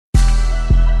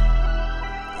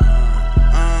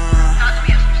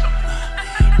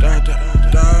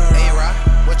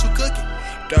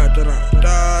Da da da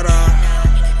da da.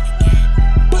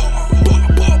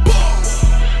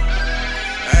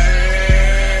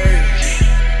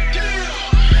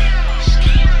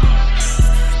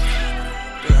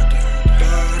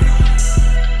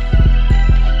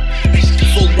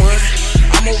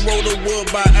 Roll the wood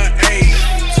by an 8.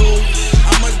 2,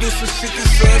 I'ma do some shit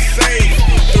that's unsafe.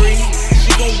 3, she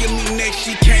gon' give me next,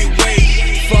 she can't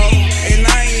wait. 4, and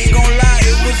I ain't gon' lie,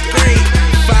 it was great.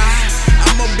 5,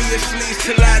 I'ma be asleep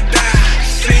till I die.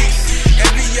 6,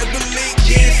 every other lick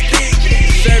getting stick.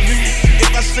 7, if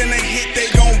I send a hit,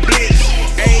 they gon' blitz.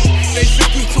 8, they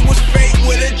took me to a spade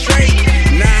with a Drake.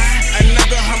 9,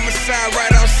 another homicide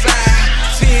right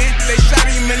outside. 10, they shot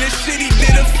him in the shit, he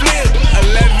did a flip.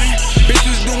 11,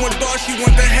 bitches doing dark, she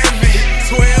went to heaven.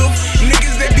 12,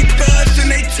 niggas they be thugs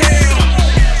and they tell.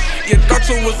 You thought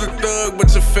you was a thug, but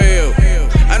you failed.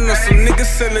 I know some niggas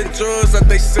selling drugs that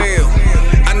they sell.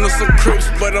 I know some Crips,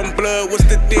 but I'm blood, what's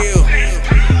the deal?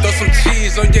 Throw some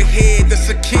cheese on your head, that's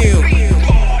a kill.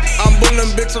 I'm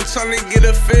bullin', bitch, I'm tryna get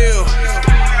a feel.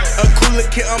 A cooler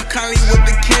kid, I'm kindly with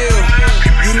the kill.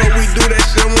 You know we do that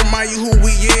shit, remind you who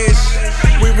we is.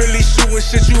 We really shootin'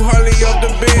 shit, you hardly off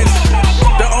the bench.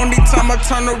 The only time I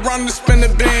turn around to spin the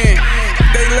band.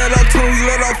 They let off 2, we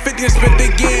let off 50 and spent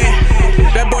again.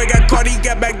 That boy got caught, he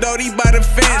got back dirty by the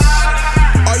fence.